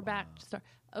back. Like her back started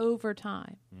over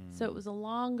time. So it was a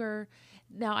longer.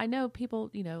 Now I know people,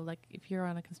 like if you're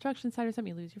on a construction site or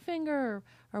something, you lose your finger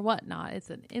or whatnot. It's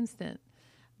an instant.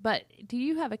 But do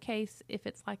you have a case if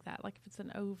it's like that, like if it's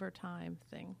an overtime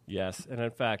thing? Yes, and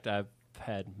in fact, I've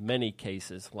had many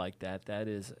cases like that. That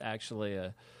is actually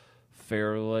a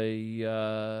fairly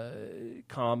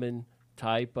common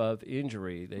type of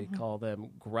injury. They call them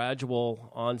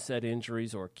gradual onset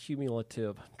injuries or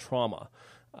cumulative trauma.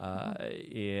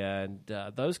 And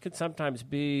those can sometimes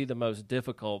be the most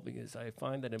difficult because I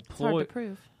find that It's hard to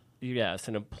prove. Yes,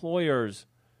 and employers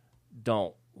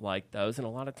don't like those, and a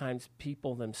lot of times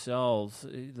people themselves,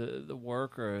 the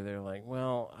worker, they're like,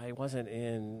 well, I wasn't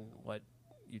in what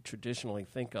you traditionally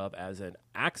think of as an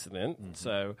accident,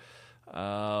 so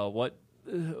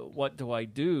what do I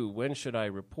do? When should I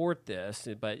report this?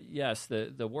 But yes,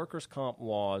 the workers' comp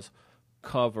laws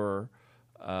cover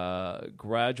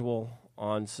gradual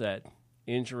onset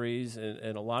injuries,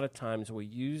 and a lot of times we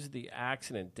use the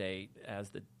accident date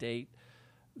as the date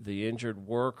the injured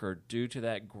worker, due to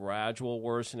that gradual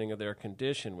worsening of their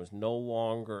condition, was no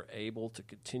longer able to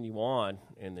continue on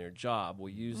in their job.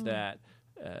 We use that.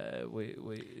 We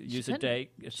use a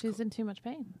date. She's in too much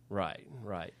pain.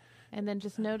 Right. And then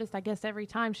just noticed, I guess, every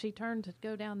time she turned to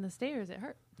go down the stairs, it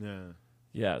hurt. Yeah.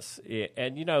 Yes.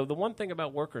 And, the one thing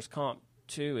about workers' comp,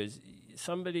 too, is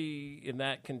somebody in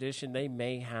that condition, they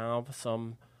may have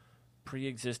some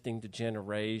pre-existing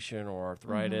degeneration or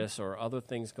arthritis or other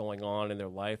things going on in their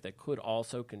life that could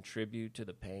also contribute to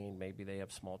the pain. Maybe they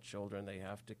have small children they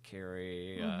have to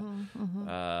carry,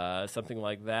 something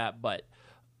like that. But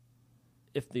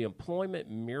if the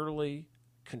employment merely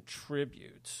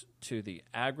contributes to the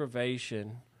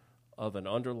aggravation of an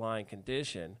underlying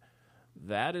condition,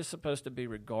 that is supposed to be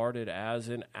regarded as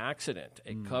an accident,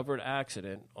 a covered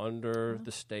accident under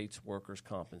the state's workers'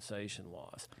 compensation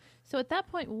laws. So at that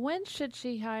point, when should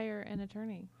she hire an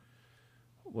attorney?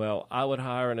 Well, I would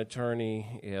hire an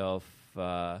attorney if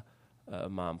my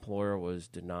employer was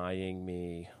denying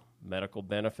me medical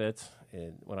benefits.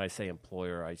 And when I say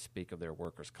employer, I speak of their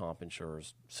workers' comp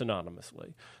insurers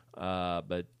synonymously. Or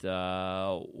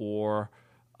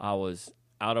I was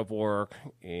out of work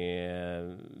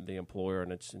and the employer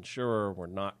and its insurer were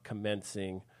not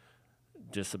commencing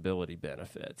disability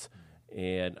benefits.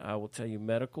 And I will tell you,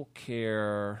 medical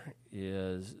care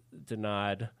is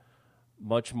denied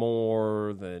much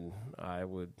more than I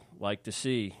would like to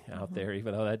see out there,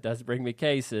 even though that does bring me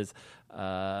cases.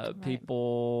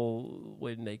 People,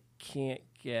 when they can't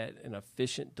get an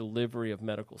efficient delivery of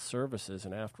medical services,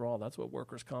 and after all, that's what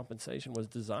workers' compensation was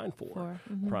designed for.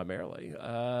 Primarily.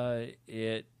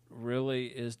 It really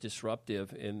is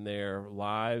disruptive in their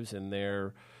lives and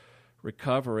their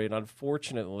recovery, and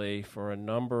unfortunately, for a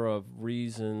number of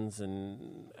reasons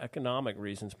and economic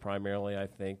reasons primarily, I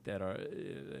think, that are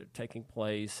taking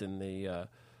place in the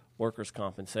workers'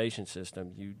 compensation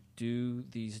system, you do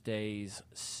these days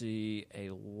see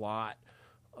a lot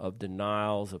of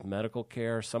denials of medical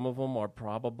care. Some of them are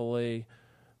probably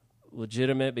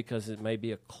legitimate because it may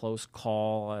be a close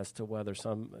call as to whether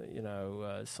some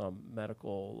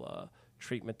medical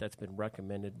treatment that's been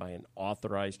recommended by an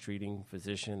authorized treating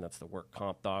physician, that's the work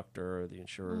comp doctor, the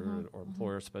insurer or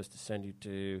employer is supposed to send you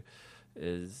to,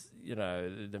 is,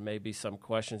 there may be some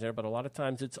questions there, but a lot of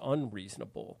times it's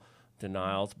unreasonable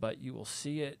denials, but you will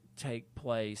see it take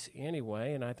place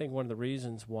anyway. And I think one of the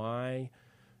reasons why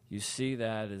you see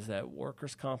that is that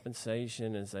workers'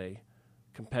 compensation is a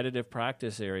competitive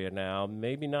practice area now,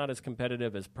 maybe not as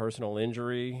competitive as personal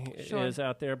injury is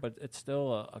out there, but it's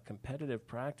still a competitive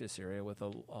practice area with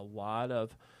a lot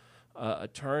of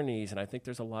attorneys, and I think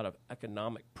there's a lot of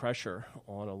economic pressure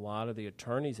on a lot of the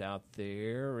attorneys out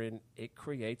there, and it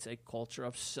creates a culture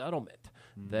of settlement.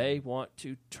 They want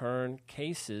to turn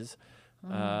cases,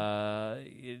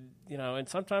 and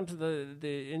sometimes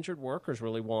the injured workers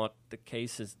really want the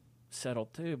cases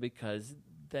settled too, because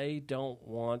they don't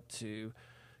want to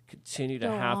continue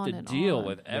to have to deal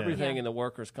with everything in the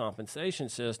workers' compensation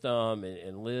system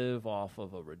and live off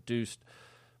of a reduced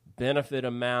benefit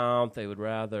amount. They would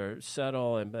rather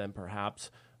settle and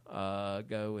perhaps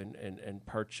go and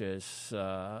purchase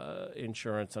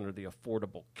insurance under the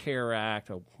Affordable Care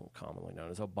Act, commonly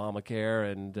known as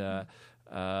Obamacare, and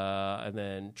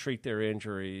then treat their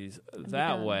injuries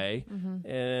that way, and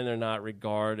they're not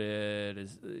regarded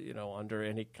as under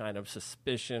any kind of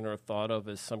suspicion or thought of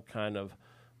as some kind of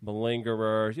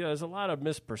malingerer. There's a lot of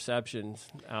misperceptions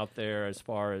out there as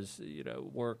far as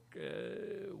work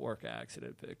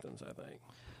accident victims, I think.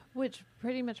 Which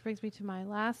pretty much brings me to my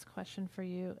last question for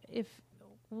you.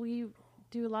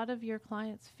 Do a lot of your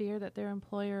clients fear that their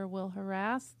employer will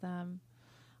harass them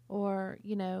or,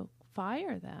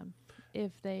 fire them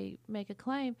if they make a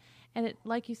claim? And it,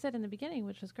 like you said in the beginning,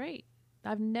 which was great,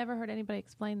 I've never heard anybody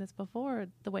explain this before.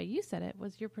 The way you said it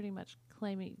was you're pretty much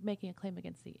making a claim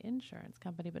against the insurance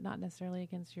company, but not necessarily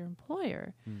against your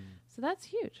employer. So that's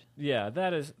huge. Yeah,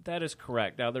 that is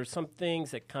correct. Now, there's some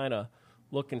things that kind of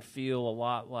look and feel a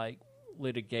lot like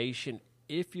litigation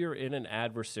if you're in an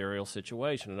adversarial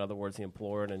situation. In other words, the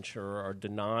employer and insurer are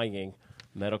denying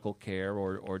medical care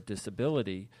or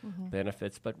disability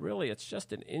benefits, but really it's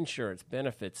just an insurance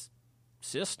benefits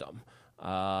system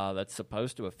that's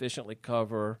supposed to efficiently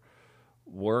cover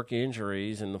work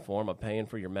injuries in the form of paying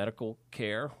for your medical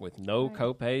care with no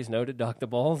copays, no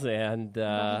deductibles, and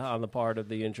on the part of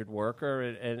the injured worker,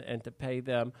 and to pay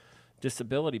them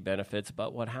disability benefits.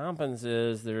 But what happens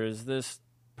is there is this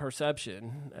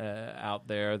perception out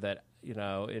there that,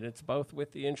 and it's both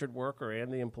with the injured worker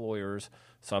and the employers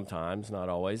sometimes, not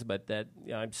always, but that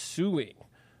I'm suing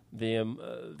the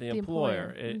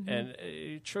employer.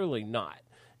 And truly not.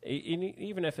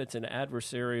 Even if it's an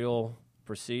adversarial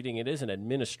proceeding, it is an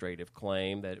administrative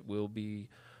claim that will be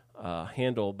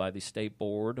handled by the State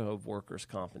Board of Workers'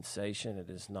 Compensation. It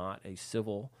is not a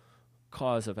civil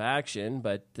cause of action,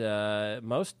 but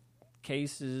most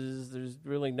cases there's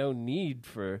really no need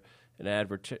for an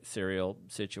adversarial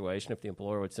situation if the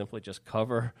employer would simply just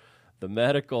cover the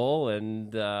medical,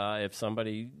 and if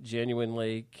somebody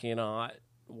genuinely cannot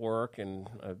work in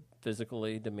a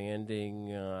physically demanding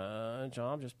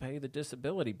job, just pay the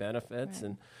disability benefits.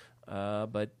 Right.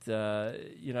 But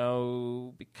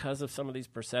because of some of these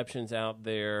perceptions out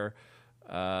there,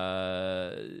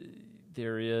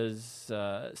 there is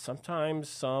sometimes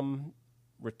some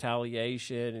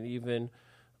retaliation and even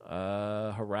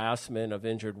harassment of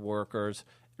injured workers.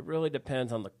 It really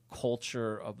depends on the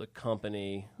culture of the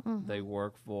company they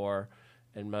work for.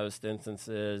 In most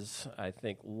instances, I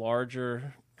think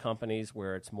larger companies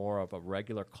where it's more of a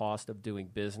regular cost of doing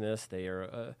business, they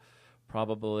are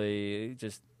probably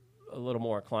just a little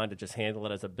more inclined to just handle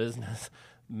it as a business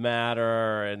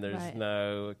matter, and there's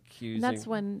no accusing. And that's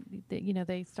when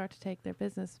they start to take their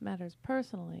business matters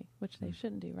personally, which they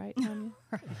shouldn't do, right, Tanya?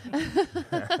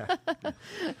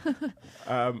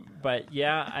 But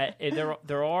yeah,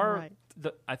 there are. Right.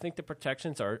 I think the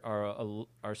protections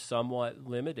are somewhat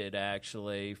limited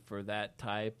actually for that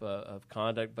type of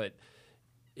conduct. But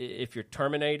if you're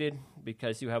terminated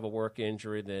because you have a work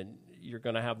injury, then you're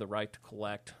going to have the right to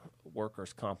collect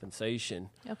workers' compensation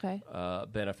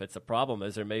benefits. The problem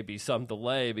is there may be some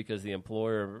delay because the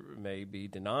employer may be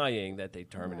denying that they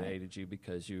terminated you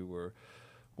because you were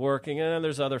working. And then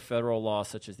there's other federal laws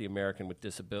such as the Americans with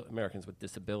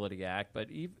Disability Act, but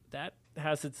that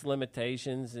has its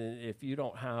limitations. If you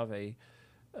don't have an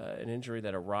injury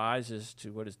that arises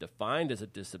to what is defined as a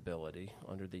disability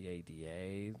under the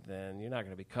ADA, then you're not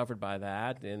going to be covered by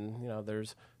that. And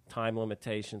there's time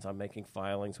limitations on making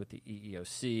filings with the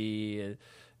EEOC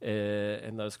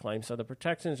and those claims. So the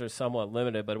protections are somewhat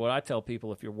limited. But what I tell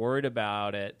people, if you're worried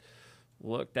about it,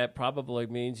 look, that probably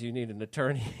means you need an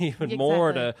attorney even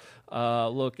more to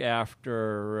look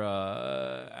after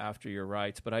your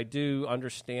rights. But I do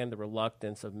understand the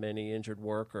reluctance of many injured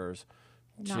workers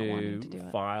to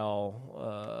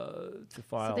file.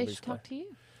 So they should talk to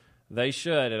you. They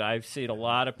should, and I've seen a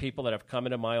lot of people that have come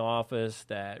into my office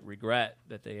that regret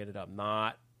that they ended up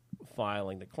not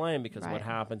filing the claim, because what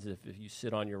happens if you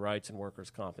sit on your rights in workers'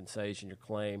 compensation, your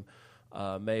claim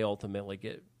may ultimately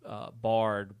get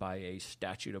barred by a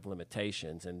statute of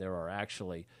limitations, and there are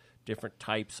actually different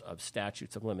types of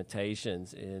statutes of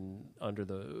limitations under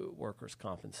the workers'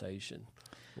 compensation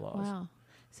laws. Wow.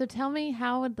 So tell me,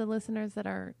 how would the listeners that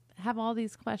have all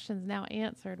these questions now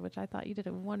answered, which I thought you did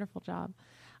a wonderful job,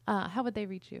 how would they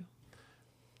reach you?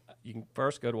 You can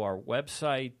first go to our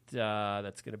website.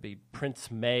 That's going to be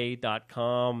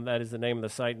princemay.com. That is the name of the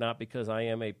site, not because I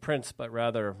am a prince, but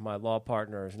rather my law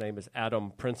partner's name is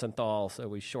Adam Princenthal, so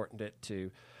we shortened it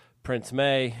to Prince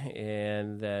May.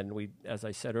 And then as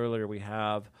I said earlier, we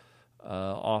have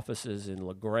offices in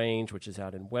LaGrange, which is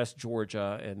out in West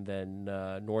Georgia, and then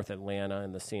North Atlanta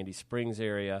in the Sandy Springs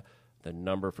area. The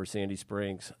number for Sandy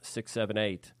Springs,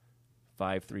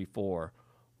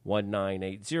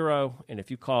 678-534-1980. And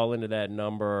if you call into that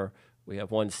number, we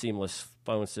have one seamless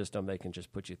phone system. They can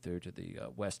just put you through to the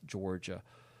West Georgia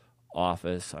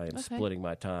office. I am splitting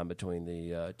my time between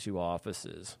the two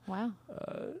offices. Wow.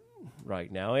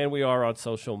 Right now. And we are on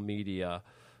social media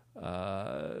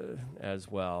as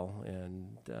well.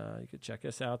 And you can check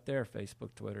us out there,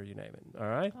 Facebook, Twitter, you name it. All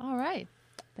right? All right.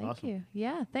 Thank you.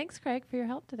 Yeah. Thanks, Craig, for your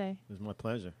help today. It was my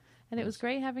pleasure. And it was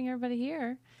great having everybody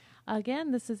here.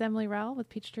 Again, this is Emily Rowell with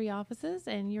Peachtree Offices,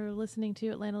 and you're listening to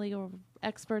Atlanta Legal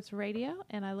Experts Radio,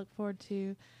 and I look forward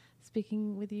to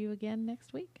speaking with you again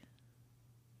next week.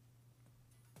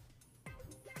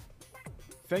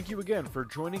 Thank you again for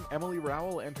joining Emily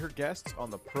Rowell and her guests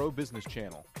on the Pro Business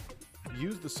Channel.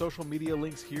 Use the social media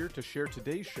links here to share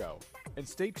today's show, and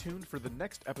stay tuned for the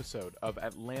next episode of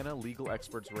Atlanta Legal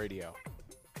Experts Radio.